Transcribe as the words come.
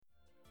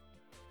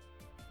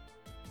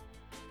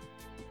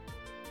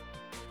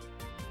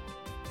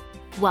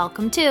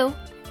Welcome to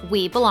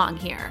We Belong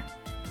Here,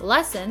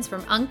 lessons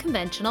from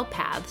unconventional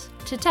paths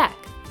to tech.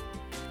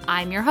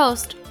 I'm your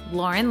host,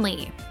 Lauren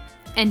Lee.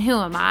 And who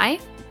am I?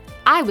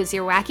 I was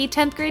your wacky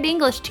 10th grade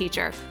English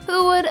teacher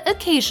who would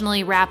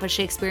occasionally rap a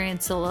Shakespearean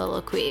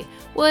soliloquy,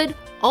 would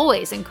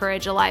always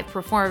encourage a live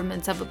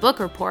performance of a book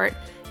report,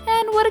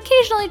 and would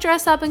occasionally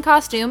dress up in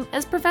costume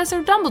as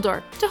Professor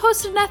Dumbledore to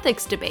host an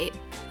ethics debate,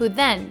 who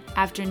then,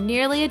 after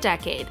nearly a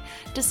decade,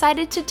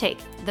 decided to take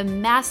the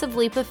massive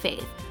leap of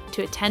faith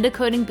to attend a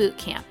coding boot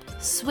camp,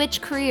 switch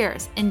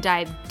careers, and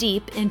dive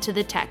deep into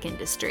the tech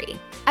industry.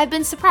 I've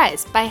been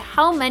surprised by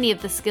how many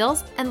of the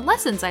skills and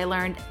lessons I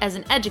learned as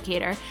an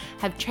educator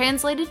have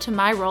translated to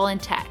my role in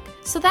tech.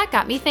 So that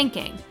got me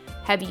thinking,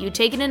 have you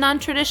taken a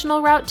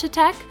non-traditional route to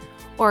tech?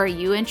 Or are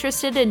you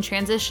interested in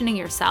transitioning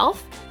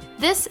yourself?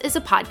 This is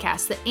a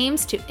podcast that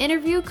aims to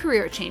interview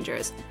career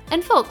changers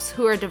and folks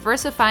who are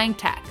diversifying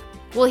tech.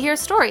 We'll hear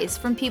stories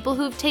from people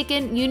who've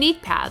taken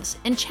unique paths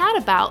and chat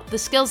about the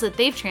skills that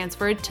they've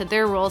transferred to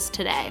their roles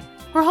today.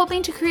 We're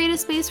hoping to create a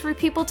space for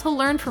people to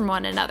learn from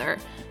one another,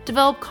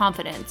 develop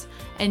confidence,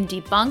 and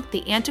debunk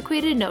the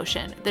antiquated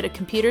notion that a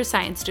computer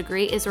science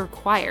degree is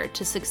required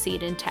to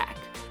succeed in tech.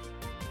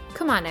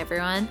 Come on,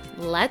 everyone,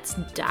 let's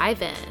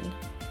dive in.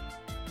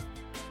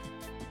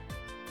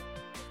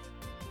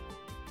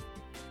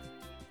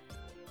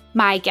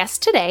 My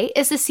guest today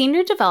is a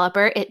senior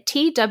developer at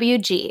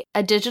TWG,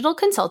 a digital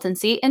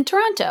consultancy in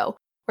Toronto,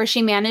 where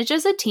she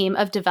manages a team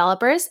of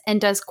developers and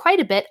does quite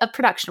a bit of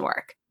production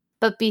work.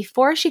 But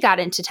before she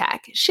got into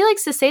tech, she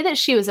likes to say that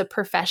she was a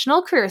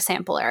professional career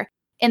sampler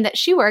and that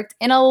she worked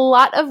in a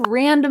lot of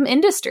random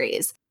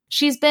industries.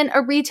 She's been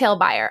a retail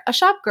buyer, a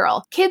shop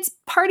girl, kids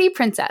party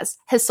princess,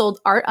 has sold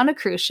art on a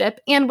cruise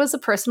ship, and was a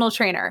personal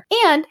trainer,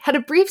 and had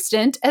a brief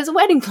stint as a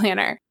wedding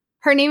planner.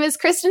 Her name is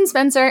Kristen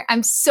Spencer.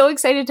 I'm so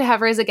excited to have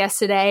her as a guest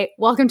today.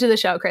 Welcome to the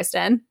show,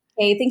 Kristen.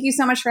 Hey, thank you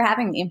so much for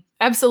having me.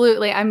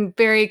 Absolutely. I'm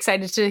very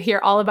excited to hear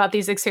all about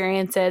these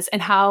experiences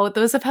and how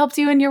those have helped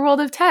you in your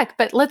world of tech.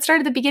 But let's start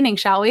at the beginning,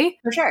 shall we?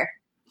 For sure.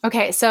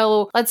 Okay,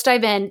 so let's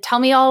dive in. Tell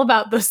me all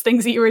about those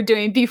things that you were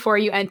doing before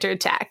you entered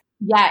tech.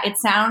 Yeah, it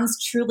sounds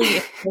truly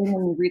exciting when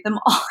you read them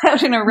all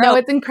out in a row. No,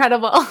 it's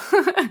incredible.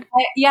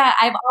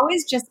 I've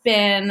always just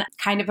been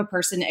kind of a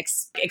person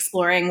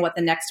exploring what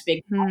the next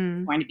big path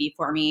is going to be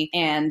for me,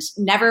 and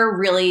never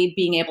really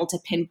being able to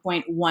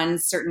pinpoint one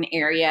certain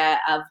area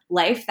of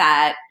life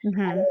that I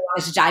really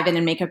wanted to dive in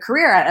and make a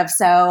career out of.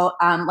 So,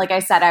 like I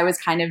said, I was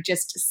kind of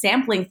just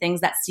sampling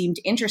things that seemed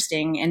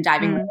interesting and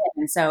diving in.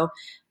 And so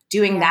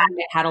doing that,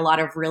 it had a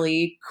lot of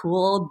really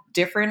cool,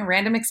 different,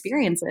 random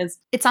experiences.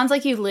 It sounds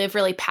like you live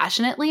really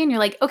passionately and you're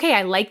like, okay,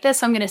 I like this.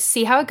 So I'm going to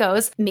see how it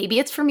goes. Maybe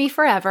it's for me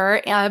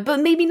forever, but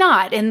maybe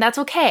not. And that's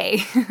okay.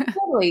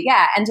 Totally,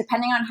 yeah. And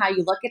depending on how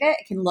you look at it,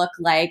 it can look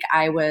like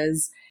I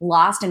was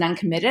lost and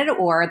uncommitted,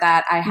 or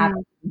that I have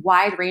a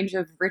wide range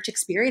of rich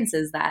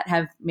experiences that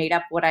have made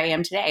up what I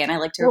am today. And I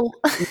like to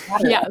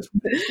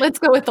let's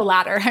go with the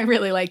latter. I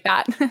really like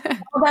that.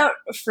 How about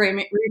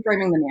reframing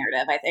the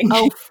narrative, I think.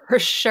 Oh, for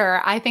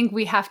sure. I think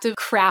we have to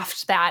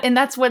craft that. And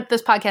that's what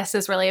this podcast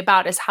is really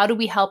about, is how do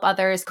we help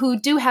others who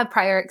do have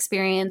prior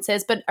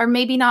experiences, but are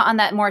maybe not on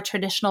that more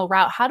traditional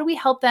route? How do we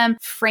help them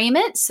frame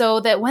it so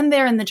that when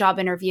they're in the job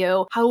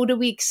interview, how do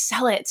we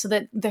sell it so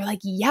that they're like,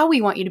 yeah, we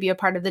want you to be a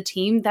part of the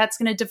team. That's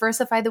going to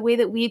diversify the way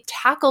that we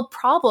tackle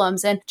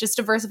problems and just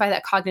diversify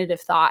that cognitive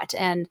thought.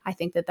 And I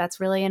think that that's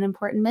really an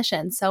important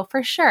mission. So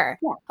for sure.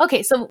 Yeah.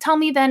 Okay. So tell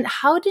me then,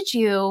 how did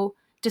you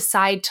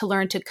decide to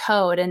learn to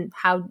code and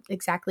how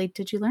exactly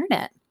did you learn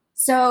it?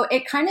 So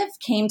it kind of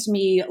came to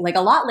me like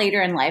a lot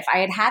later in life.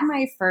 I had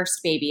my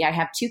first baby. I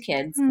have two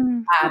kids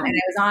and I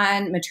was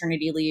on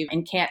maternity leave.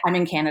 I'm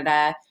in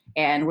Canada,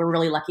 and we're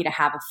really lucky to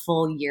have a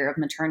full year of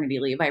maternity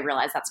leave. I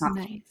realize that's not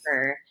the case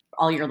for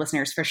all your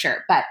listeners for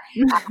sure, but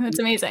that's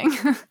amazing.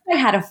 I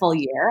had a full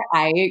year.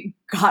 I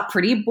got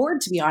pretty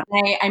bored, to be honest.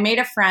 I made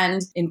a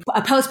friend in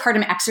a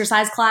postpartum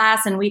exercise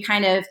class, and we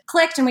kind of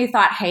clicked and we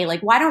thought, hey, like,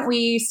 why don't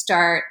we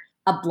start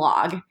a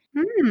blog?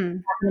 It's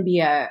not going to be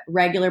a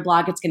regular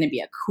blog. It's going to be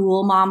a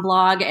cool mom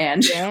blog.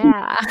 And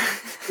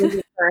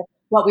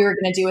what we were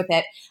going to do with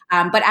it.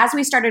 But as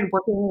we started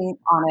working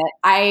on it,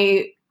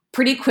 I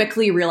pretty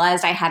quickly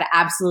realized I had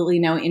absolutely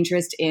no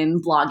interest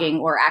in blogging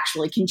or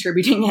actually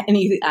contributing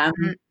any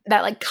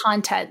that like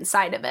content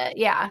side of it.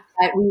 Yeah.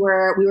 We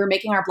were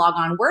making our blog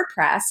on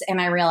WordPress, and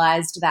I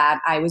realized that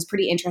I was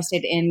pretty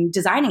interested in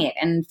designing it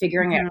and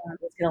figuring out how it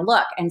was going to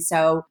look. And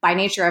so by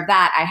nature of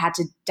that, I had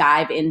to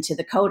dive into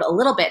the code a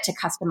little bit to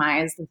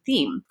customize the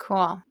theme.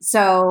 Cool.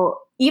 So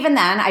even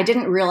then, I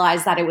didn't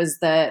realize that it was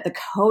the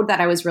code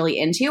that I was really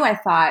into. I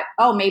thought,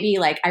 oh, maybe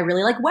like I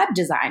really like web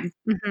design.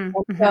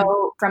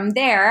 So from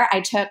there,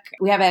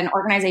 we have an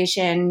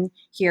organization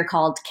here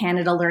called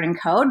Canada Learning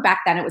Code.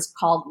 Back then it was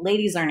called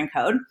Ladies Learning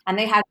Code. And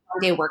they had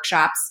one-day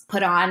workshops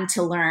put on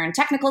to learn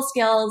technical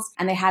skills.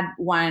 And they had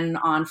one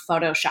on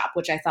Photoshop,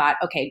 which I thought,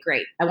 okay,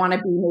 great. I want to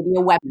be maybe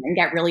a web and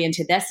get really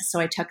into this. So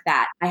I took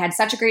that. I had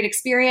such a great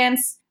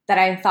experience that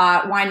I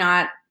thought, why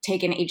not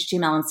take an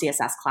HTML and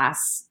CSS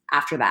class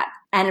after that?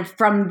 And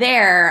from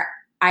there,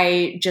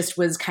 I just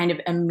was kind of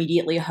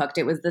immediately hooked.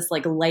 It was this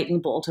like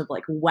lightning bolt of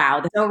like,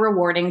 wow, that's so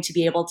rewarding to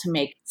be able to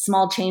make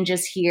small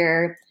changes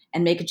here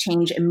and make a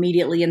change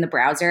immediately in the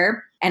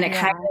browser. And it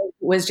kind of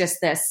was just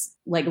this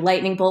like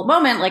lightning bolt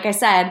moment, like I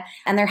said.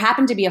 And there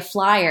happened to be a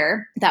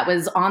flyer that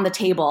was on the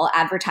table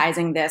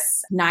advertising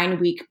this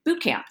 9-week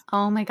boot camp.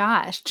 Oh my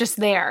gosh, just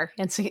there.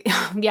 And so,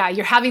 yeah,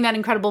 you're having that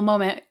incredible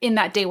moment in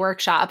that day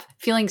workshop,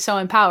 feeling so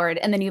empowered.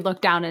 And then you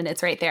look down and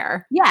it's right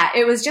there. Yeah,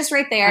 it was just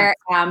right there.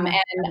 And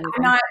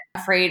I'm not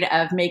afraid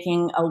of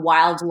making a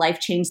wild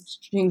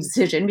life-changing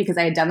decision because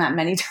I had done that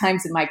many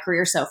times in my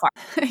career so far.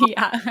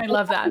 Yeah, I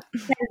love that.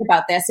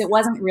 About this, it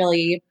wasn't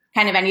really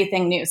kind of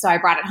anything new. So I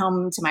brought it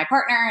home to my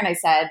partner and I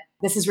said,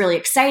 this is really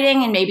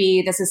exciting and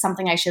maybe this is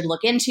something I should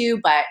look into,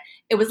 but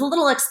it was a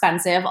little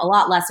expensive, a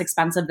lot less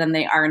expensive than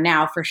they are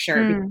now for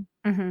sure.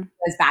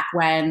 Because back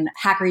when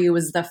HackerU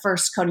was the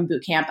first coding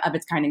boot camp of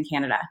its kind in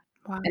Canada.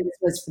 Wow. And this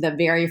was for the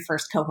very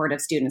first cohort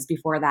of students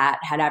before that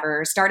had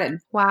ever started.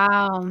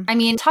 Wow. I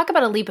mean, talk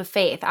about a leap of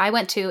faith. I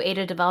went to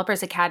Ada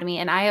Developers Academy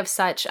and I have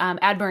such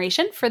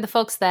admiration for the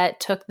folks that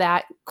took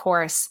that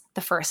course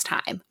the first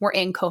time. We're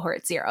in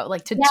cohort 0,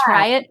 like to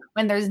try it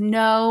when there's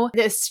no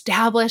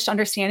established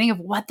understanding of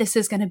what this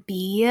is going to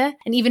be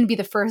and even be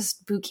the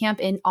first boot camp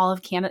in all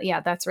of Canada.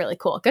 Yeah, that's really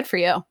cool. Good for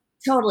you.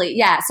 Totally.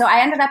 Yeah. So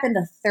I ended up in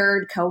the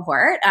 3rd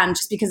cohort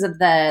just because of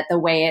the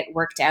way it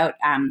worked out.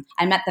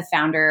 I met the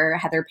founder,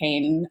 Heather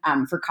Payne,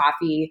 for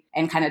coffee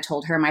and kind of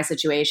told her my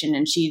situation.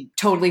 And she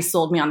totally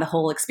sold me on the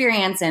whole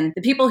experience. And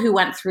the people who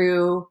went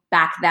through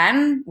back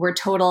then were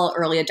total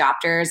early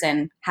adopters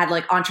and had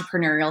like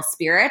entrepreneurial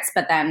spirits.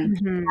 But then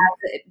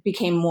as it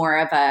became more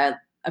of a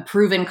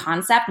proven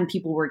concept and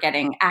people were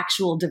getting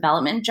actual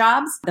development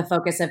jobs, the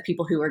focus of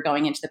people who were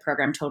going into the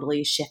program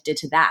totally shifted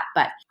to that.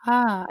 But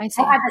I had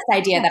this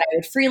idea that I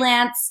would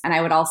freelance and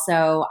I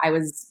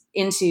was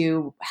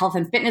into health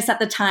and fitness at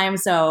the time.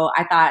 So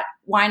I thought,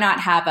 why not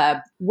have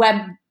a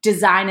web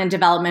design and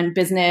development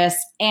business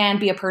and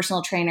be a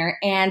personal trainer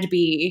and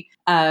be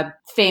a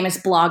famous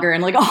blogger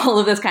and like all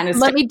of this kind of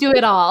stuff. Let me do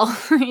it all.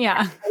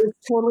 Yeah. I was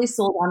totally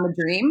sold on the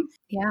dream.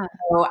 Yeah.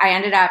 So I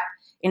ended up,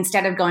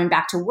 instead of going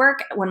back to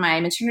work when my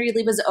maternity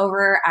leave was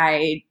over,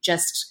 I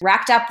just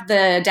racked up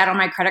the debt on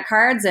my credit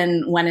cards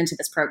and went into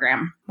this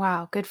program.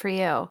 Wow, good for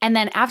you. And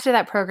then after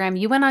that program,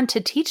 you went on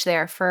to teach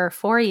there for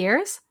 4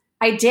 years?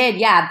 I did,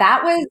 yeah.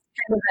 That was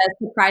kind of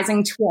a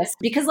surprising twist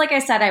because, like I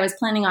said, I was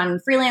planning on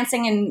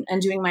freelancing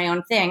and doing my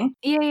own thing.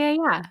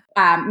 Yeah.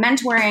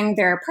 Mentoring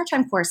their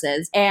part-time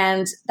courses.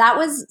 And that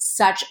was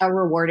such a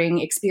rewarding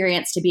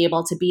experience to be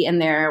able to be in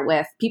there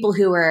with people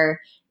who were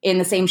in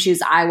the same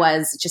shoes I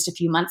was just a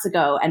few months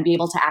ago and be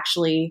able to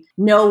actually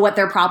know what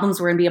their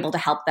problems were and be able to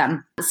help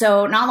them.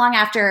 So not long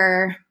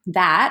after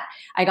that,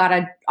 I got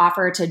an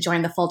offer to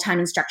join the full-time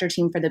instructor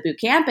team for the boot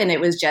camp. And it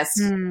was just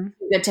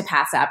good to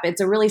pass up. It's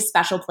a really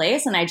special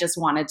place. And I just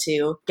wanted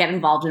to get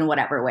involved in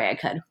whatever way I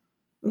could.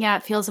 Yeah,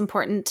 it feels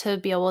important to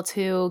be able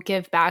to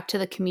give back to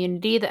the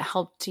community that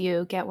helped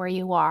you get where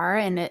you are.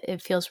 And it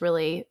feels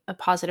really a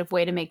positive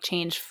way to make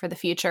change for the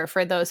future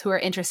for those who are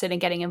interested in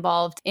getting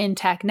involved in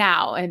tech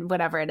now and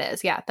whatever it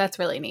is. Yeah, that's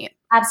really neat.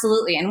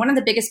 Absolutely. And one of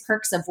the biggest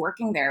perks of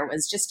working there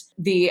was just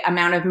the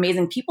amount of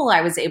amazing people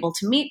I was able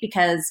to meet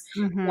because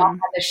we all had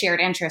the shared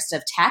interest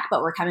of tech,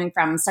 but we're coming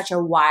from such a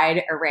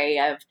wide array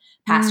of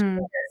past careers.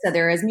 So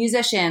there is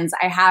musicians.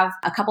 I have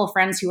a couple of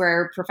friends who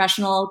are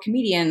professional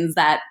comedians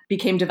that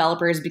became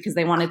developers because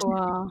they wanted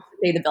to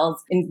pay the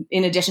bills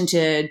in addition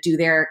to do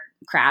their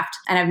craft.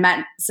 And I've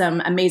met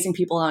some amazing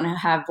people and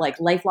have like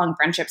lifelong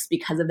friendships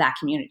because of that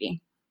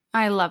community.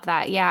 I love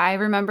that. Yeah, I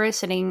remember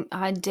sitting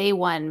on day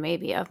 1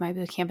 maybe of my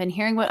boot camp and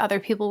hearing what other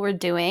people were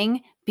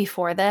doing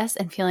before this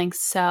and feeling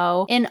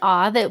so in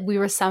awe that we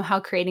were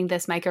somehow creating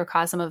this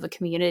microcosm of a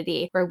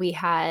community where we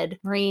had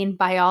marine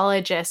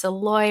biologists, a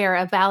lawyer,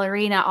 a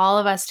ballerina, all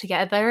of us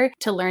together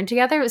to learn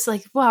together. It was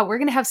like, wow, we're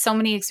going to have so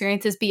many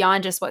experiences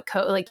beyond just what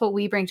what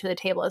we bring to the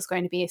table is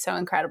going to be so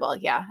incredible.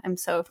 Yeah, I'm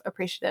so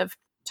appreciative.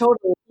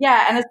 Totally.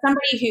 Yeah. And as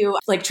somebody who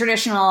like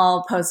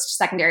traditional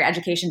post-secondary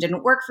education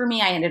didn't work for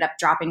me, I ended up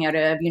dropping out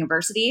of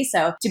university.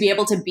 So to be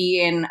able to be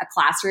in a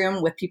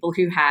classroom with people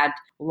who had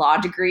law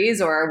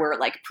degrees or were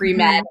like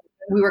pre-med,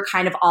 we were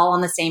kind of all on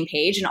the same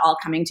page and all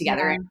coming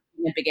together and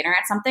being a beginner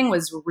at something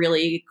was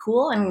really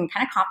cool and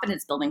kind of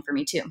confidence building for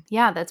me too.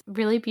 Yeah, that's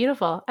really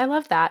beautiful. I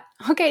love that.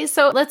 Okay.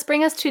 So let's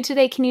bring us to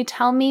today. Can you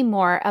tell me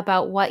more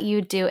about what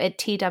you do at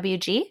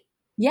TWG?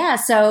 Yeah,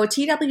 so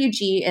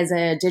TWG is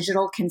a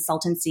digital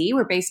consultancy.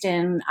 We're based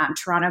in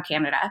Toronto,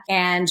 Canada.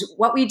 And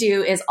what we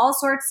do is all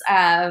sorts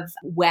of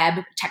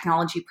web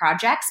technology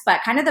projects,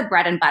 but kind of the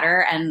bread and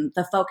butter and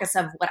the focus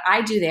of what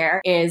I do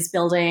there is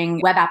building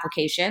web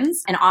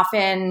applications and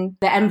often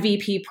the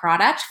MVP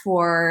product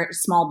for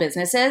small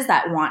businesses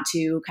that want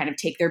to kind of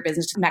take their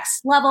business to the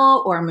next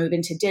level or move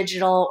into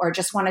digital or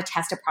just want to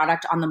test a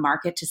product on the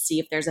market to see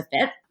if there's a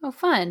fit. Oh,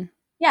 fun.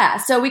 Yeah,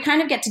 so we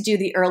kind of get to do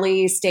the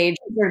early stage,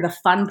 or the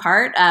fun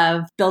part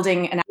of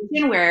building an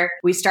application where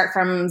we start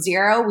from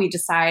zero. We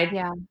decide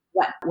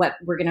what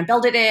we're going to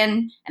build it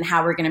in and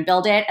how we're going to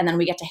build it. And then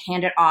we get to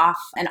hand it off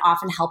and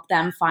often help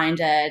them find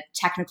a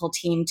technical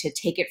team to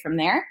take it from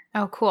there.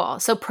 Oh, cool.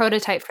 So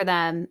prototype for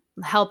them,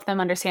 help them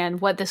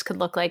understand what this could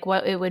look like,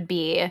 what it would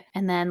be,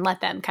 and then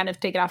let them kind of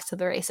take it off to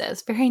the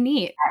races. Very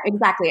neat.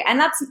 Exactly. And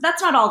that's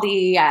not all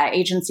the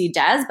agency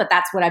does, but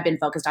that's what I've been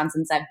focused on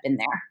since I've been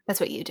there.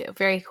 That's what you do.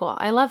 Very cool.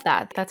 I love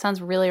that. That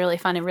sounds really, really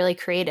fun and really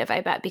creative,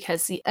 I bet,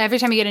 because every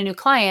time you get a new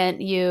client,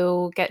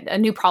 you get a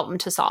new problem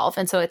to solve.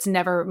 And so it's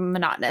never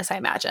monotonous, I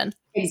imagine.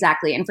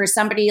 Exactly. And for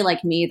somebody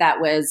like me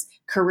that was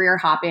career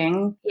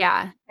hopping,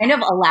 kind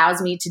of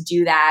allows me to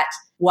do that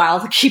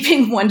while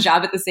keeping one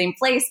job at the same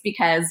place,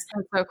 because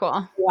that's so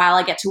cool. While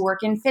I get to work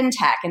in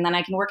fintech and then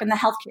I can work in the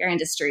healthcare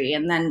industry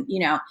and then,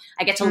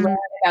 I get to learn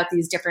about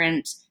these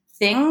different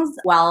things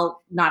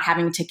while not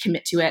having to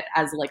commit to it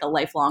as like a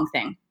lifelong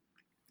thing.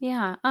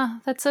 Yeah. Oh,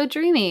 that's so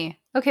dreamy.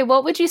 Okay.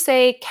 What would you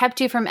say kept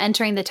you from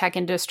entering the tech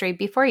industry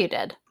before you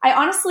did? I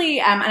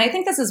honestly, and I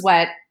think this is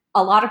what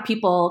a lot of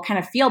people kind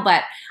of feel,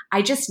 but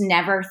I just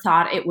never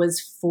thought it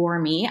was for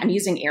me. I'm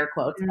using air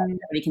quotes.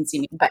 Nobody can see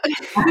me. But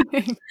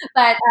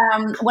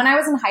when I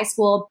was in high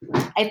school,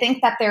 I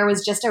think that there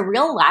was just a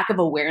real lack of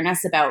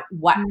awareness about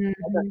what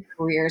other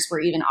careers were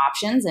even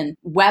options. And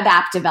web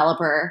app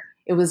developer,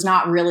 it was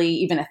not really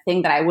even a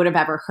thing that I would have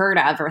ever heard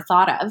of or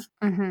thought of.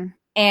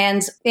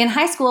 And in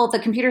high school, the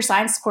computer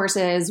science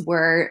courses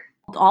were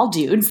all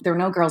dudes. There were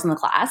no girls in the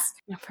class.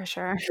 Yeah, for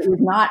sure. It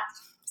was not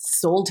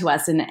sold to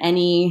us in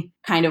any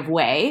kind of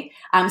way.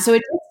 So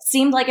it just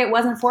seemed like it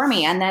wasn't for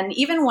me. And then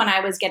even when I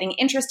was getting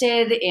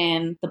interested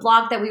in the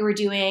blog that we were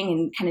doing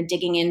and kind of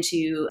digging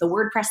into the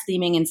WordPress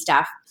theming and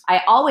stuff,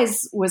 I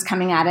always was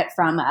coming at it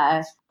from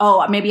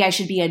maybe I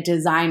should be a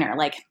designer,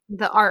 like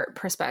the art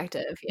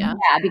perspective. Yeah.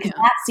 Yeah, because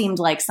that seemed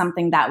like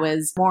something that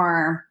was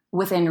more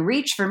within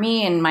reach for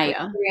me and my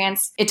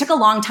experience. It took a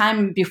long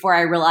time before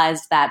I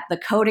realized that the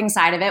coding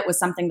side of it was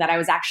something that I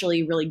was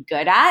actually really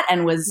good at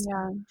and was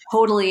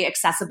totally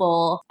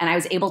accessible. And I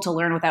was able to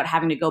learn without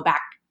having to go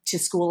back to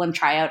school and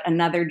try out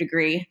another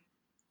degree.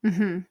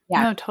 Yeah,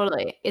 no,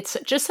 totally. It's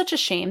just such a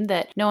shame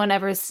that no one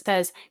ever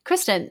says,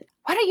 Kristen,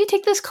 why don't you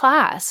take this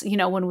class,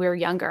 when we were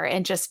younger,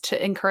 and just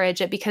to encourage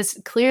it, because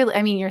clearly,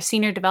 I mean, you're a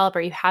senior developer,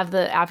 you have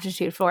the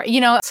aptitude for it.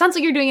 It sounds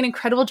like you're doing an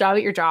incredible job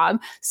at your job.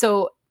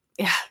 So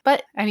yeah,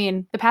 but I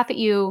mean, the path that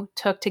you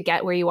took to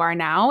get where you are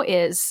now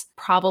is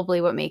probably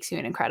what makes you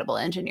an incredible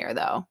engineer,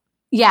 though.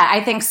 Yeah,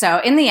 I think so.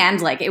 In the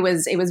end, like it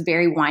was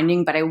very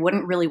winding, but I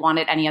wouldn't really want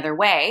it any other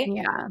way.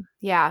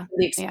 Yeah.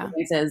 The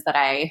experiences that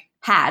I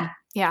had.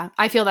 Yeah,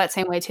 I feel that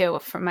same way too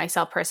for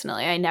myself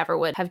personally. I never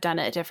would have done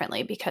it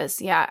differently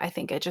because, I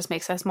think it just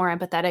makes us more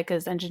empathetic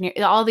as engineers,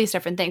 all these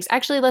different things.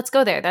 Actually, let's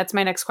go there. That's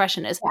my next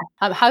question is,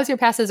 how's your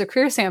past as a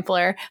career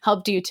sampler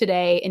helped you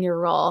today in your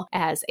role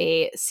as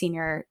a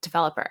senior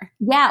developer?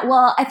 Yeah,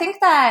 well, I think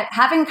that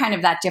having kind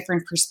of that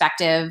different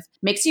perspective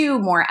makes you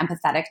more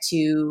empathetic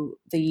to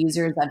the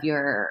users of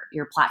your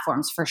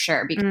platforms for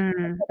sure, because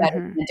in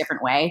a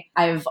different way.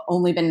 I've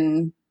only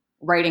been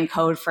writing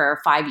code for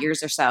 5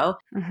 years or so.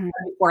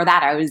 Before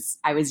that,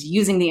 I was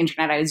using the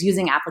internet, I was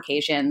using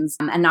applications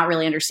and not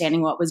really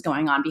understanding what was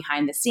going on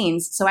behind the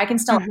scenes. So I can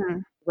still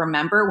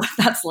remember what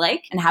that's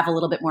like and have a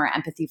little bit more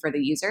empathy for the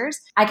users.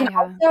 I can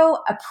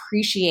also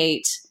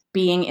appreciate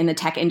being in the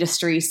tech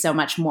industry so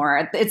much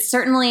more. It's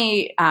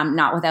certainly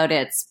not without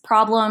its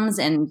problems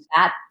and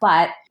that,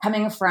 but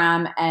coming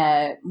from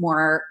a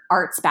more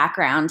arts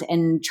background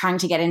and trying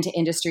to get into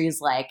industries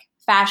like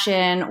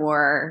fashion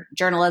or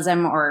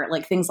journalism or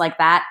like things like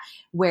that,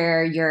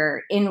 where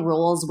you're in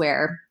roles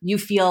where you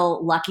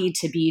feel lucky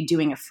to be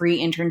doing a free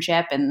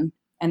internship and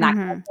that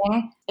kind of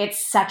thing.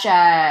 It's such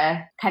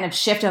a kind of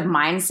shift of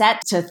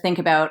mindset to think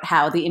about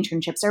how the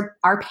internships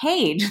are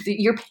paid.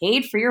 You're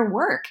paid for your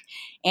work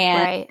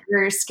and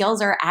your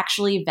skills are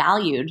actually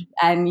valued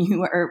and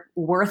you are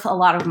worth a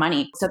lot of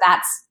money. So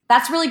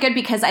that's really good,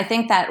 because I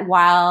think that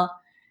while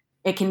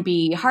it can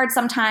be hard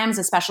sometimes,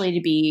 especially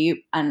to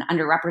be an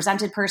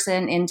underrepresented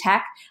person in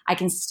tech, I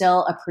can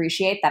still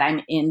appreciate that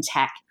I'm in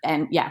tech.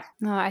 And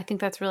No, I think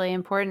that's really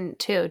important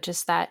too.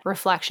 Just that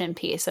reflection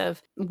piece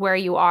of where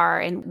you are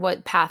and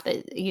what path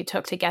that you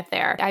took to get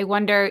there. I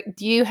wonder,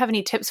 do you have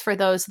any tips for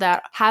those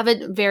that have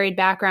a varied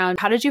background?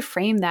 How did you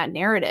frame that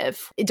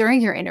narrative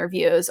during your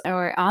interviews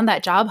or on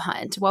that job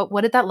hunt?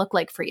 What did that look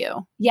like for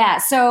you? Yeah.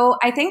 So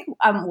I think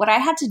what I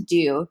had to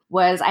do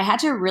was I had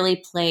to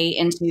really play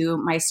into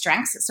my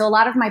strengths. So a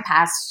lot of my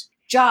past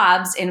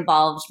jobs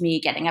involved me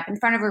getting up in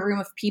front of a room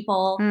of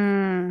people,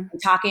 and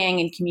talking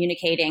and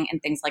communicating and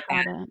things like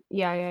that.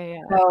 Yeah.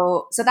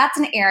 So that's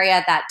an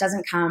area that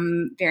doesn't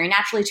come very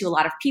naturally to a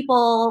lot of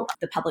people,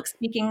 the public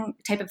speaking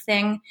type of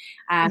thing.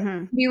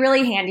 Can be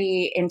really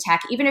handy in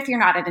tech, even if you're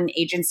not at an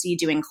agency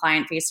doing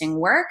client-facing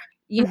work.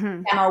 You need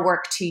to demo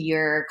work to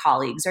your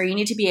colleagues, or you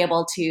need to be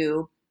able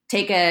to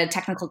take a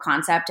technical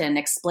concept and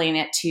explain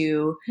it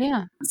to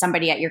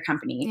somebody at your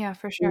company. Yeah,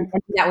 for sure. And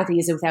do that with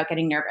ease without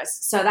getting nervous.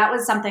 So that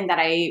was something that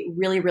I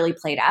really, really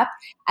played up.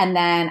 And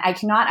then I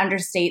cannot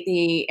understate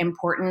the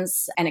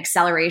importance and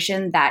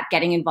acceleration that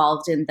getting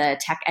involved in the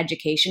tech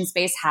education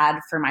space had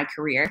for my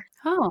career.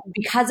 Oh.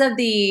 Because of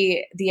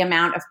the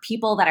amount of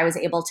people that I was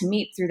able to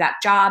meet through that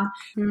job.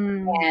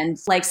 And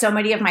like so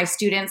many of my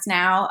students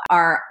now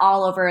are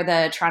all over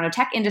the Toronto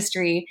tech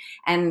industry.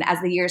 And as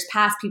the years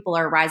pass, people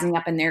are rising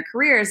up in their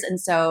careers. And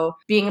so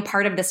being a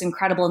part of this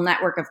incredible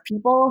network of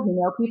people who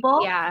know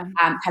people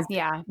has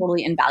been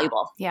totally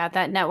invaluable. Yeah,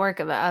 that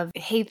network of,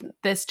 hey,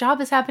 this job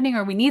is happening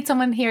or we need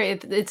someone here.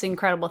 It's an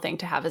incredible thing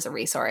to have as a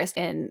resource.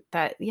 And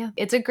that,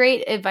 it's a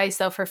great advice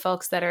though for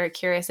folks that are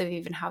curious of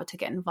even how to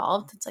get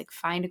involved. It's like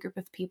find a group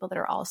of people that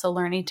are also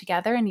learning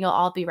together and you'll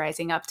all be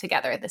rising up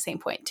together at the same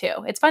point too.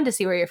 It's fun to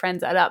see where your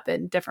friends end up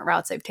in different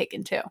routes they've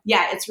taken too.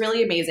 Yeah, it's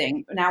really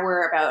amazing. Now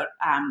we're about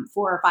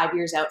 4 or 5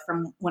 years out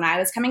from when I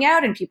was coming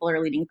out and people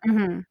are leading.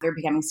 They're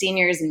becoming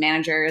seniors and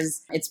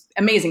managers. It's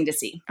amazing to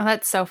see. Oh,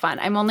 that's so fun.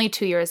 I'm only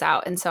 2 years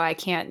out. And so I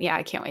can't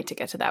wait to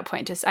get to that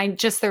point.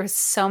 There was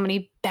so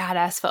many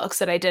badass folks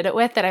that I did it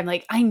with that I'm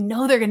like, I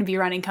know they're going to be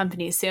running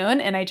companies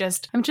soon. And I'm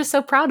just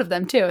so proud of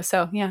them too.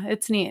 So yeah,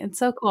 it's neat. It's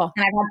so cool.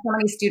 And I've had so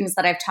many students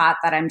that I've taught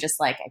that I'm just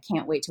like, I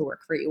can't wait to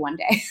work for you one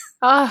day.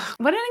 Oh,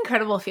 what an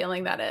incredible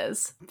feeling that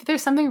is.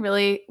 There's something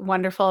really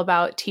wonderful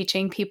about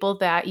teaching people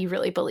that you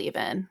really believe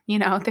in,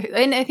 and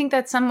I think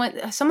that someone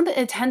that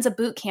attends a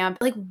boot camp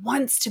like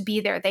wants to be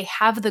there. They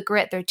have the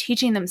grit. They're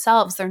teaching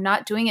themselves. They're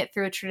not doing it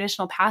through a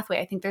traditional pathway.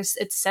 I think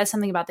it says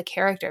something about the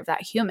character of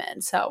that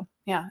human. So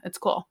yeah, it's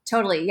cool.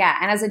 Totally. Yeah.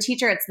 And as a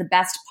teacher, it's the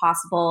best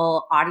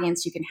possible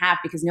audience you can have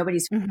because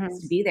nobody's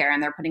supposed to be there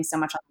and they're putting so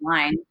much on the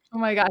line. Oh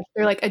my gosh.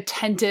 They're like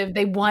attentive.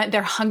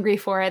 They're hungry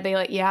for it. They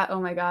oh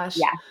my gosh.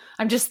 Yeah.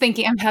 I'm just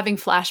thinking, I'm having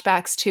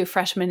flashbacks to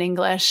freshman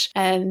English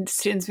and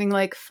students being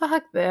like,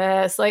 fuck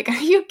this. Like, are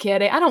you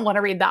kidding? I don't want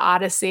to read the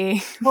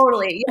Odyssey.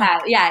 Totally. Yeah.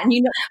 Yeah. And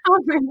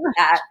I'll bring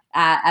that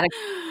at a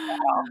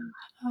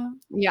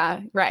yeah,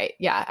 right.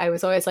 Yeah. I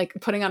was always like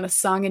putting on a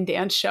song and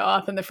dance show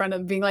up in the front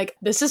of being like,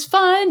 this is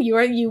fun. You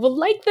will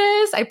like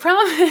this. I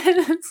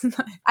promise.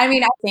 I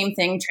mean, same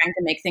thing, trying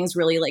to make things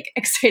really like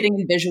exciting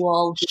and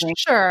visual.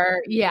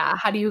 Sure. Yeah.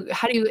 How do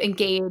you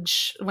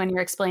engage when you're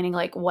explaining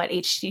like what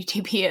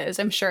HTTP is?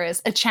 I'm sure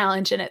is a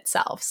challenge in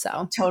itself.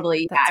 So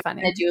totally. That's I'm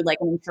going to do like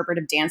an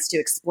interpretive dance to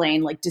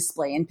explain like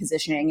display and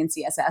positioning in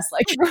CSS.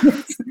 Like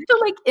so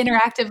like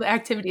interactive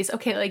activities.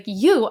 Okay. Like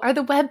you are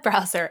the web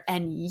browser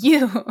and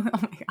you, oh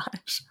my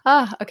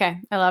gosh. Okay.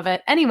 I love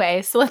it.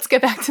 Anyway, so let's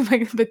get back to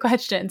the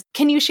questions.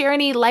 Can you share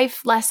any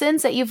life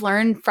lessons that you've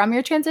learned from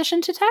your transition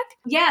to tech?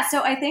 Yeah.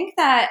 So I think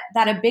that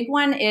a big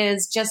one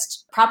is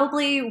just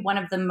probably one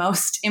of the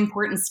most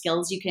important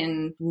skills you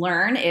can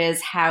learn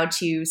is how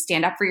to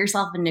stand up for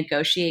yourself and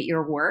negotiate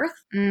your worth.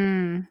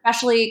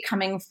 Especially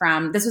coming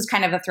from, this was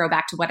kind of a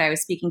throwback to what I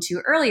was speaking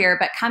to earlier,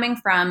 but coming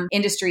from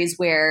industries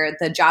where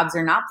the jobs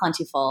are not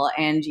plentiful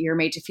and you're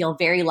made to feel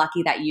very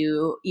lucky that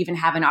you even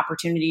have an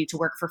opportunity to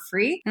work for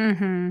free.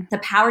 The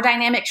power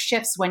dynamic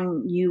shifts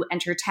when you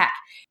enter tech.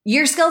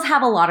 Your skills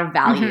have a lot of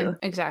value.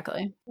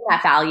 Exactly.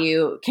 That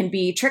value can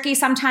be tricky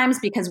sometimes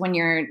because when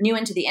you're new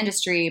into the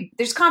industry,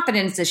 there's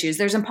confidence issues,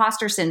 there's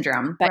imposter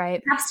syndrome, but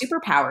you have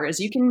superpowers.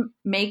 You can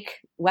make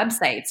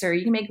websites or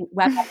you can make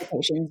web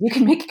applications. You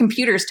can make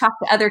computers talk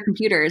to other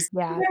computers.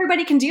 Yeah.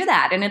 Everybody can do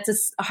that. And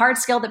it's a hard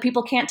skill that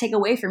people can't take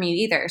away from you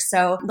either.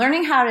 So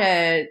learning how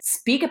to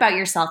speak about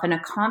yourself in a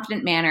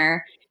confident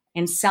manner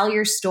and sell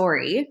your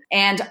story,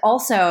 and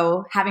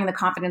also having the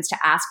confidence to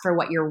ask for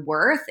what you're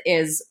worth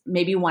is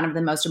maybe one of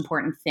the most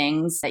important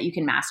things that you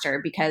can master,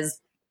 because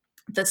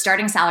the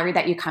starting salary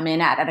that you come in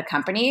at a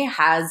company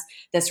has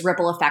this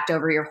ripple effect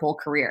over your whole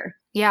career.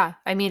 Yeah.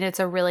 I mean,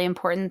 it's a really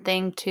important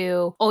thing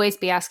to always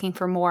be asking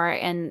for more.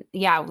 And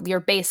yeah,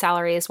 your base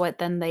salary is what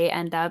then they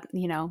end up,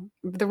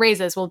 the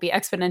raises will be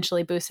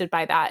exponentially boosted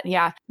by that.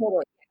 Yeah.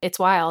 Totally. It's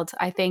wild,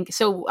 I think.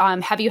 So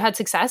have you had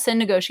success in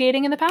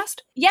negotiating in the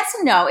past? Yes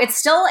and no. It's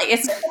still a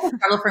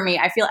struggle for me.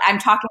 I feel I'm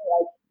talking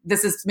like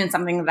this has been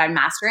something that I'm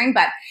mastering,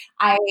 but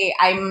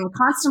I'm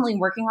constantly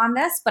working on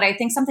this. But I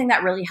think something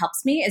that really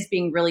helps me is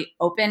being really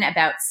open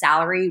about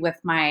salary with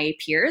my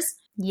peers.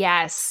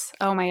 Yes.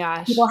 Oh my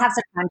gosh. People have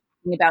such fun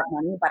talking about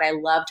money, but I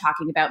love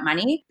talking about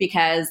money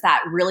because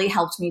that really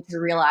helped me to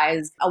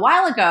realize a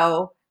while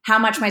ago how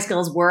much my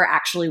skills were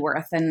actually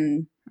worth.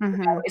 And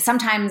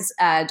sometimes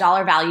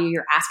dollar value,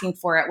 you're asking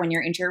for it when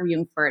you're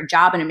interviewing for a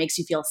job and it makes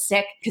you feel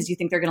sick because you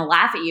think they're going to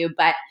laugh at you.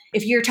 But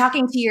if you're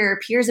talking to your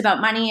peers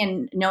about money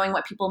and knowing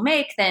what people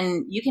make,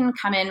 then you can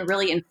come in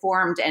really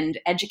informed and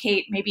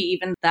educate maybe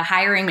even the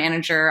hiring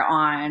manager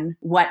on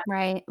what.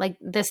 Right. Like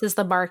this is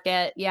the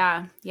market.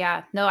 Yeah.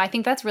 Yeah. No, I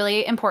think that's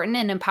really important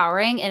and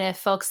empowering. And if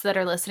folks that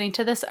are listening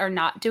to this are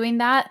not doing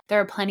that, there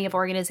are plenty of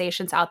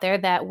organizations out there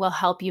that will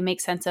help you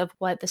make sense of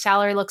what the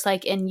salary looks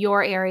like in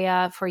your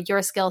area for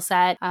your skill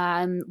set.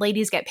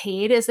 Ladies Get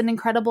Paid is an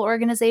incredible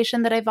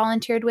organization that I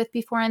volunteered with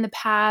before in the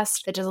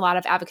past that does a lot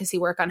of advocacy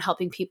work on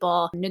helping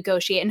people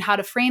negotiate and how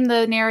to frame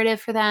the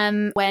narrative for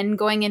them when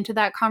going into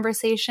that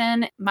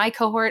conversation. My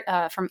cohort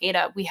from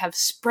ADA, we have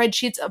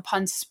spreadsheets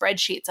upon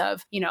spreadsheets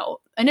of,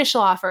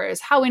 initial offers,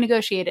 how we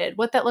negotiated,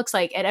 what that looks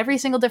like at every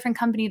single different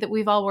company that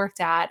we've all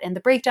worked at, and the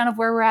breakdown of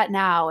where we're at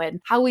now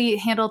and how we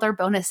handled our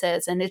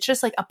bonuses. And it's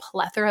just like a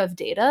plethora of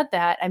data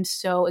that I'm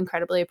so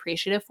incredibly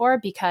appreciative for,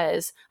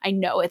 because I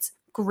know it's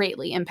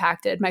greatly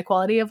impacted my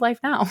quality of life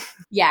now.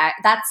 Yeah,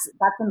 that's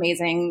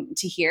amazing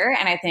to hear.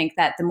 And I think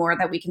that the more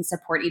that we can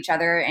support each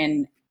other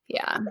and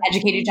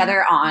educate each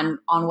other on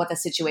what the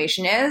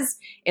situation is,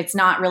 it's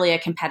not really a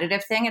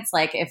competitive thing. It's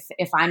like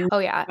if I'm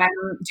doing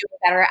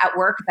better at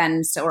work,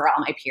 then so are all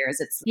my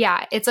peers.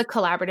 It's a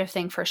collaborative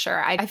thing for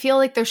sure. I feel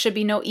like there should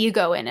be no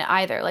ego in it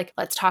either. Like,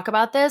 let's talk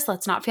about this,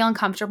 let's not feel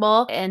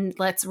uncomfortable, and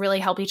let's really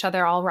help each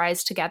other all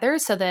rise together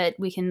so that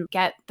we can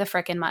get the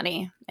frickin'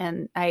 money.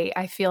 And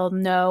I feel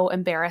no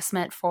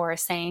embarrassment for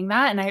saying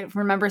that. And I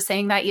remember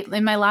saying that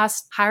in my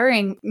last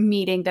hiring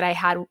meeting that I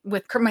had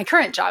with my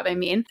current job.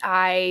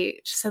 I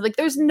just said, like,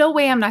 there's no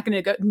way I'm not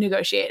going to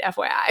negotiate,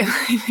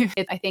 FYI.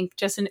 I think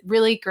just a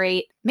really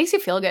great, makes you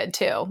feel good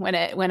too when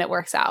it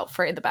works out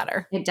for the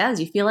better. It does.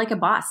 You feel like a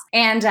boss.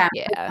 And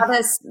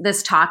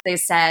this talk, they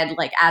said,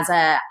 like, as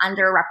a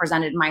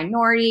underrepresented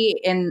minority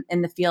in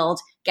the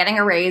field, getting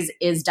a raise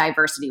is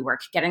diversity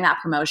work. Getting that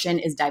promotion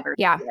is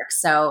diversity work.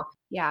 So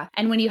yeah.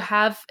 And when you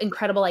have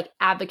incredible like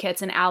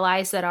advocates and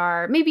allies that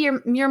are maybe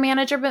your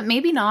manager, but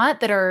maybe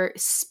not, that are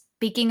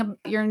speaking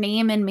your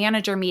name in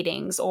manager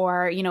meetings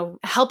or,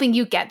 helping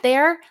you get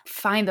there,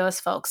 find those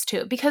folks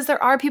too, because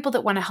there are people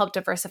that want to help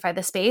diversify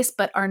the space,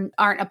 but aren't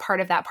a part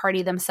of that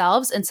party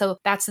themselves. And so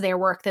that's their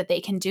work that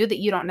they can do that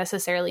you don't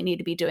necessarily need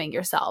to be doing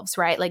yourselves,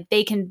 right? Like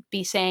they can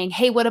be saying,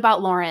 hey, what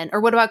about Lauren? Or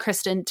what about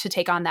Kristen to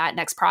take on that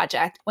next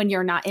project when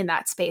you're not in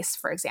that space,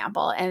 for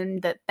example,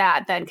 and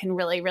that then can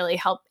really, really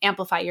help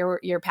amplify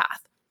your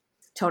path.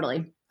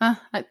 Totally.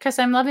 Chris,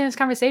 I'm loving this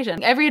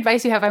conversation. Every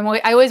advice you have,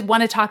 I always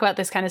want to talk about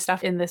this kind of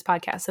stuff in this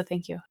podcast. So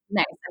thank you.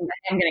 Nice.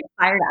 I'm getting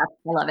fired up.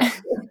 I love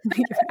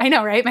it. I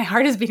know, right? My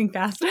heart is beating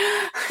fast.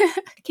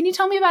 Can you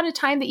tell me about a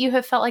time that you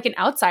have felt like an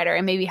outsider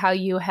and maybe how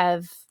you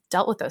have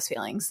dealt with those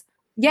feelings?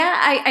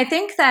 Yeah, I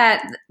think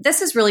that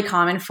this is really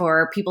common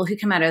for people who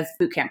come out of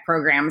bootcamp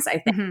programs, I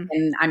think,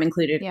 and I'm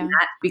included in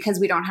that,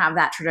 because we don't have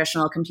that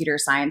traditional computer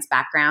science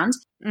background.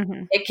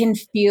 Mm-hmm. It can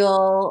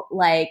feel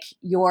like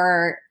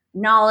your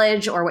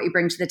knowledge or what you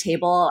bring to the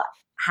table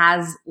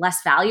has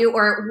less value,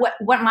 or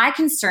what my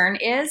concern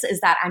is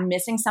that I'm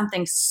missing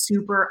something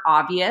super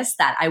obvious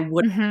that I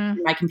wouldn't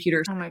in my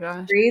computer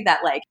degree,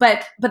 that like,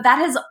 but that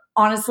has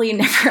honestly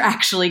never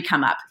actually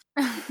come up.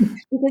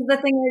 Because the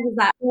thing is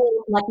that I'm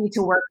lucky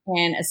to work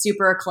in a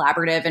super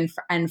collaborative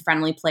and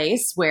friendly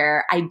place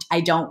where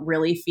I don't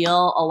really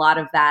feel a lot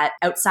of that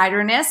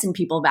outsiderness, and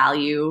people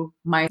value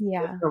my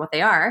for what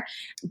they are.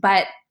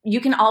 But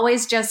you can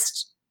always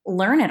just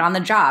learn it on the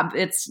job.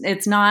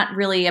 It's not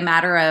really a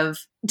matter of,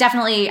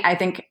 definitely, I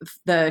think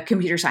the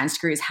computer science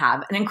degrees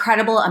have an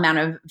incredible amount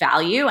of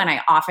value. And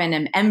I often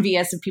am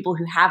envious of people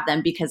who have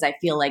them, because I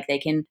feel like they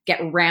can get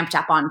ramped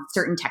up on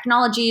certain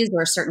technologies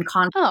or certain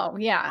content. Oh,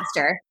 yeah.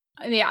 Faster.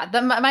 Yeah,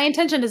 my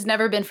intention has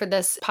never been for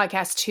this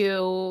podcast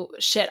to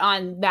shit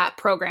on that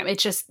program.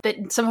 It's just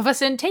that some of us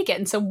didn't take it.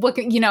 And so,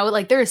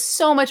 there is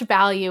so much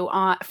value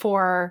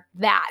for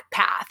that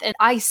path. And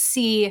I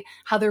see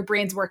how their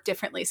brains work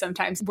differently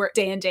sometimes, work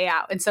day in, day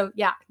out. And so,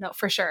 yeah, no,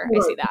 for sure. I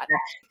see that.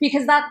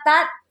 Because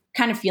that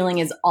kind of feeling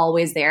is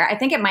always there. I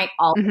think it might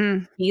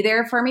always be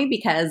there for me,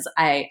 because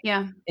I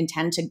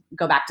intend to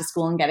go back to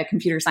school and get a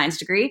computer science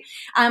degree.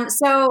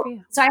 So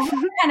I have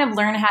to kind of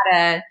learn how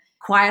to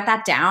quiet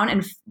that down.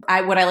 And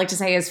what I like to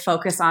say is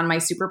focus on my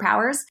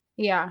superpowers.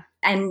 Yeah.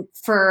 And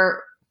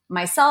for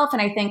myself,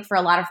 and I think for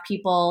a lot of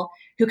people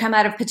who come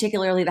out of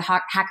particularly the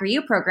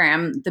HackerU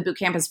program, the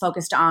bootcamp is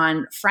focused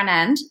on front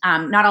end.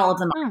 Not all of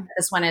them.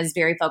 This one is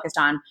very focused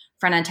on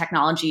front end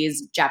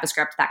technologies,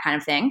 JavaScript, that kind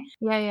of thing.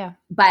 Yeah.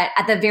 But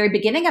at the very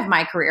beginning of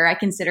my career, I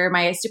consider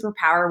my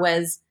superpower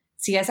was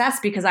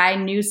CSS, because I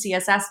knew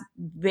CSS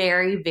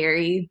very,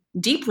 very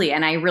deeply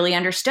and I really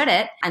understood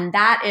it. And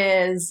that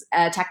is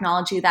a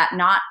technology that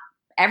not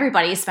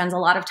everybody spends a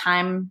lot of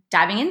time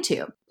diving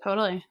into.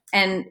 Totally.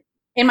 And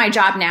in my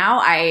job now,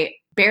 I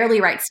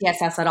barely write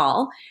CSS at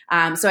all.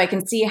 So I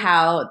can see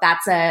how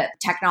that's a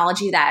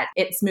technology that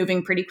it's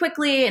moving pretty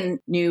quickly, and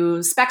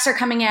new specs are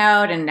coming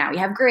out, and now we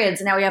have grids,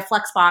 and now we have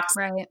Flexbox.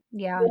 Right.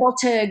 Yeah. Able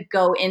to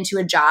go into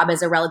a job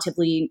as a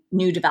relatively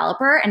new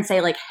developer and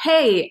say like,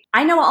 hey,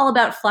 I know all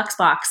about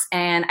Flexbox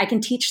and I can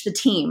teach the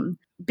team,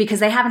 because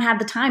they haven't had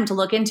the time to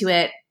look into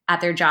it at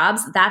their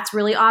jobs. That's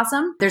really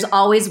awesome. There's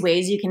always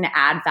ways you can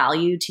add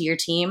value to your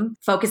team,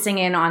 focusing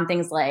in on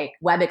things like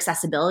web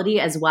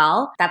accessibility as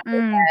well. That's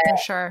for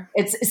sure.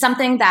 It's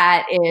something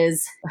that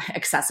is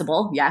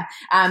accessible,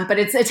 but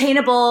it's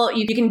attainable.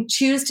 You can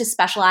choose to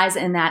specialize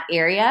in that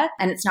area,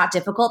 and it's not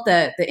difficult.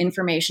 The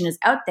information is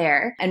out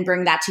there, and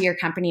bring that to your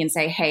company and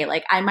say, hey,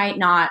 like, I might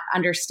not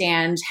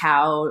understand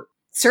how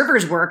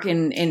servers work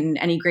in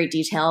any great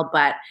detail,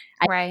 but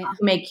I Right.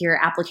 make your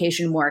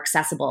application more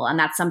accessible. And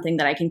that's something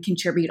that I can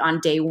contribute on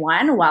day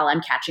one while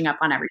I'm catching up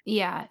on everything.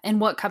 Yeah. And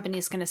what company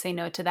is going to say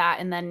no to that?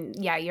 And then,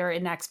 yeah, you're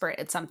an expert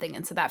at something.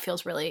 And so that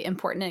feels really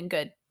important and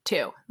good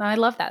too. I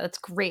love that. That's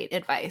great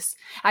advice.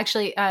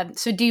 Actually,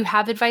 so do you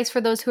have advice for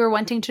those who are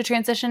wanting to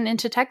transition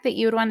into tech that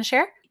you would want to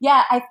share?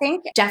 Yeah, I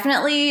think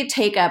definitely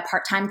take a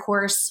part-time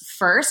course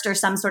first or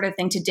some sort of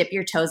thing to dip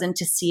your toes in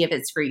to see if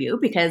it's for you,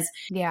 because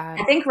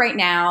I think right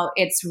now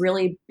it's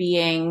really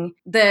being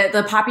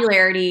the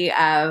popularity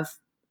of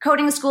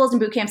coding schools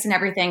and boot camps and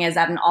everything is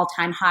at an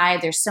all-time high.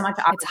 There's so much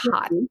opportunity. It's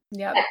hot.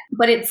 Yep.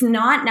 But it's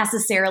not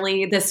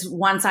necessarily this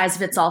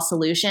one-size-fits-all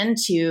solution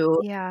to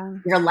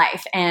your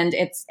life. And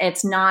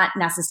it's not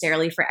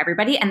necessarily for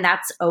everybody. And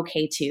that's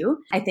okay too.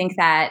 I think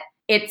that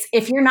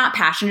if you're not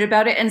passionate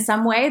about it in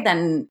some way,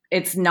 then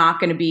it's not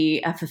going to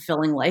be a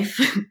fulfilling life.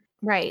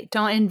 Right.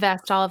 Don't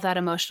invest all of that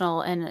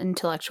emotional and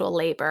intellectual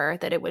labor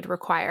that it would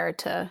require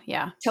to,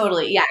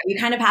 Totally. Yeah. You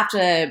kind of have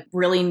to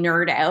really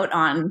nerd out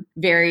on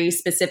very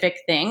specific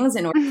things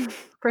in order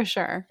for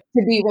sure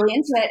to be really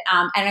into it.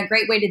 And a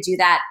great way to do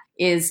that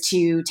is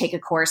to take a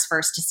course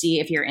first to see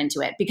if you're into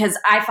it. Because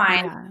I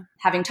find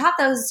having taught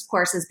those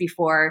courses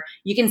before,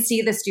 you can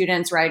see the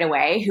students right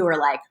away who are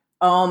like,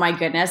 oh my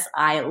goodness,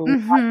 I love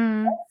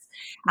this.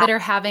 That are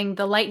having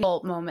the light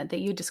bulb moment that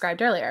you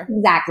described earlier.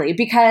 Exactly.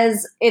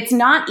 Because it's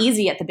not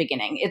easy at the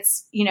beginning.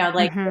 It's,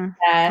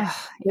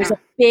 there's a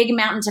big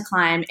mountain to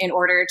climb in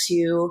order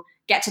to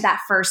get to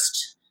that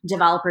first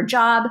developer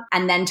job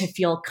and then to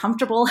feel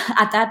comfortable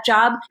at that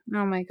job.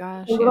 Oh my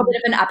gosh. A little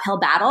bit of an uphill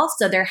battle.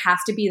 So there has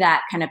to be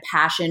that kind of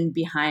passion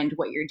behind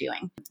what you're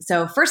doing.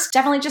 So first,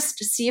 definitely just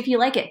see if you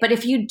like it. But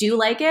if you do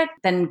like it,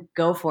 then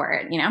go for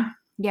it,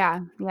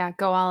 Yeah,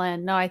 go all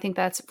in. No, I think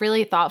that's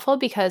really thoughtful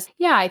because,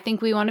 I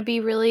think we want to be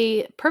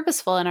really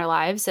purposeful in our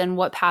lives and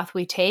what path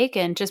we take.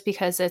 And just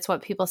because it's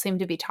what people seem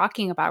to be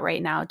talking about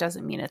right now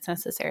doesn't mean it's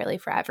necessarily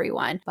for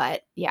everyone.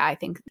 But I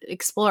think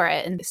explore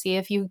it and see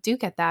if you do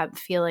get that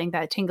feeling,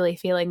 that tingly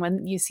feeling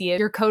when you see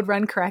your code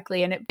run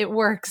correctly and it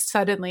works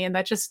suddenly. And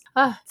that just,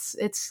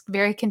 it's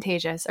very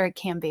contagious, or it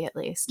can be at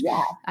least.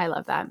 Yeah. I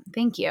love that.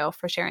 Thank you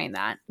for sharing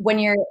that. When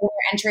you're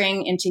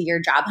entering into your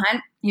job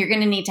hunt, you're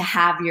going to need to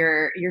have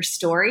your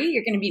story.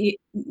 You're going to be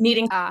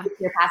needing to take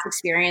your past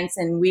experience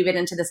and weave it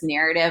into this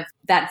narrative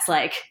that's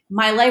like,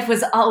 my life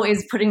was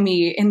always putting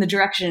me in the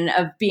direction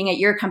of being at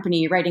your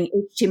company writing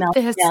HTML.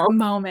 This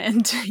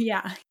moment.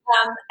 Yeah.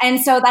 And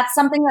so that's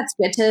something that's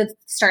good to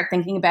start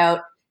thinking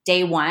about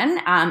day one.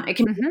 It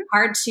can be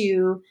hard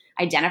to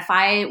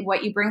identify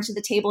what you bring to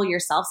the table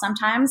yourself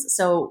sometimes.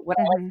 So what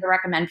I like to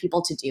recommend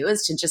people to do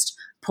is to just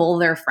pull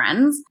their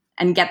friends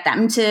and get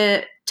them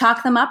to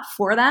talk them up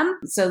for them.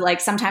 So like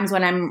sometimes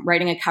when I'm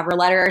writing a cover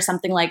letter or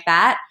something like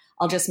that,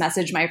 I'll just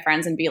message my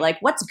friends and be like,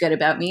 what's good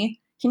about me?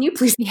 Can you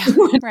please? Yeah,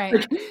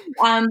 right.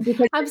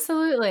 Because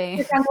absolutely.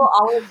 Your friends will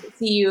always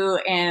see you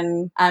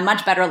in a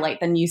much better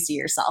light than you see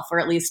yourself, or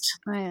at least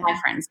my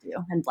friends do,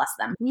 and bless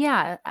them.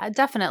 Yeah,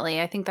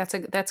 definitely. I think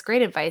that's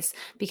great advice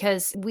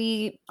because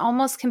we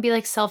almost can be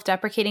like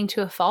self-deprecating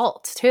to a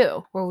fault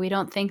too, where we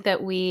don't think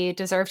that we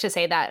deserve to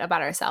say that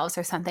about ourselves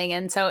or something.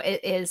 And so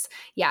it is,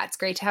 it's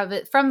great to have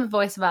it from the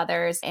voice of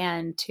others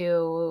and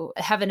to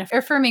have an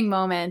affirming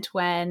moment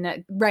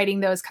when writing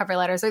those cover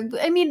letters.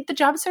 I mean, the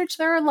job search,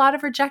 there are a lot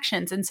of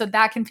rejections. And so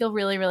that can feel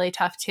really, really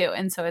tough too.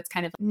 And so it's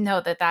kind of know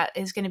that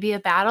is going to be a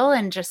battle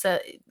and just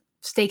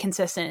stay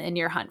consistent in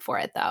your hunt for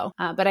it though.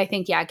 But I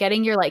think,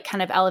 getting your like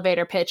kind of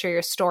elevator pitch or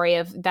your story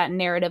of that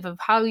narrative of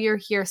how you're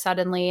here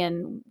suddenly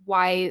and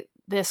why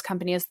this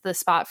company is the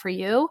spot for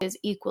you is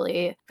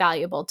equally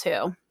valuable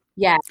too.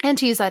 Yeah. And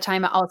to use that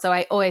time also,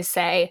 I always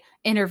say,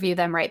 interview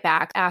them right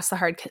back, ask the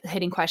hard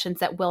hitting questions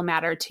that will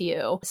matter to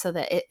you so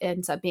that it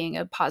ends up being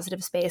a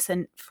positive space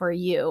and for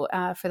you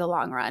for the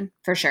long run.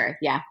 For sure.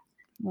 Yeah.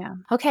 Yeah.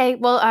 Okay.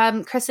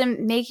 Well,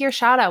 Kristen, make your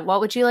shout out. What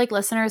would you like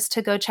listeners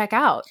to go check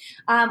out?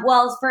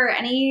 Well, for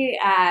any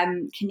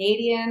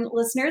Canadian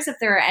listeners, if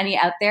there are any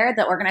out there,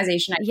 the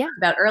organization I talked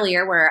about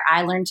earlier where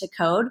I learned to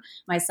code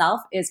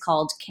myself is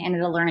called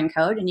Canada Learn and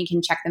Code. And you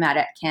can check them out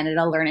at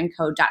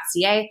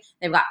canadalearnandcode.ca.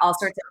 They've got all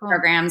sorts of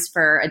programs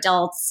for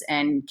adults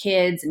and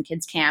kids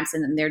camps.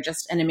 And they're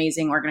just an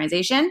amazing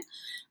organization.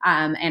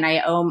 And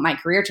I owe my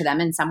career to them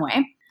in some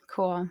way.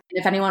 Cool.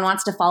 If anyone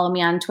wants to follow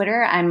me on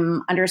Twitter,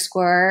 I'm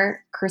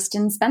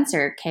 _Kristen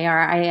Spencer,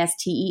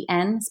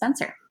 Kristen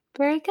Spencer.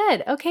 Very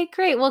good. Okay,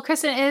 great. Well,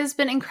 Kristen, it has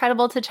been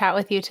incredible to chat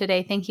with you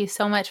today. Thank you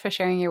so much for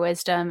sharing your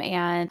wisdom.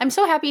 And I'm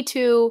so happy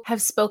to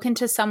have spoken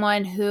to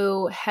someone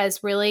who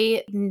has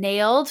really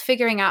nailed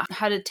figuring out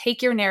how to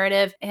take your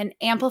narrative and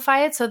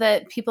amplify it so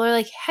that people are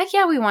like, heck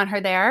yeah, we want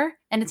her there.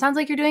 And it sounds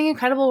like you're doing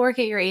incredible work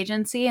at your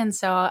agency. And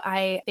so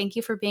I thank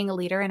you for being a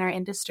leader in our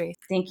industry.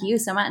 Thank you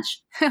so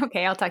much.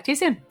 Okay, I'll talk to you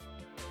soon.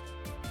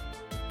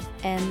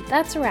 And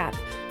that's a wrap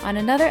on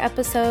another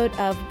episode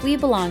of We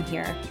Belong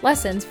Here,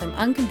 Lessons from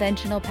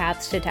Unconventional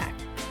Paths to Tech.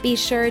 Be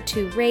sure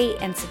to rate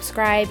and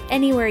subscribe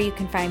anywhere you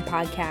can find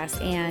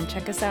podcasts, and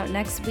check us out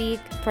next week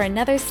for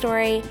another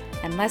story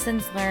and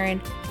lessons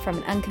learned from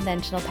an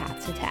unconventional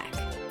path to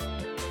tech.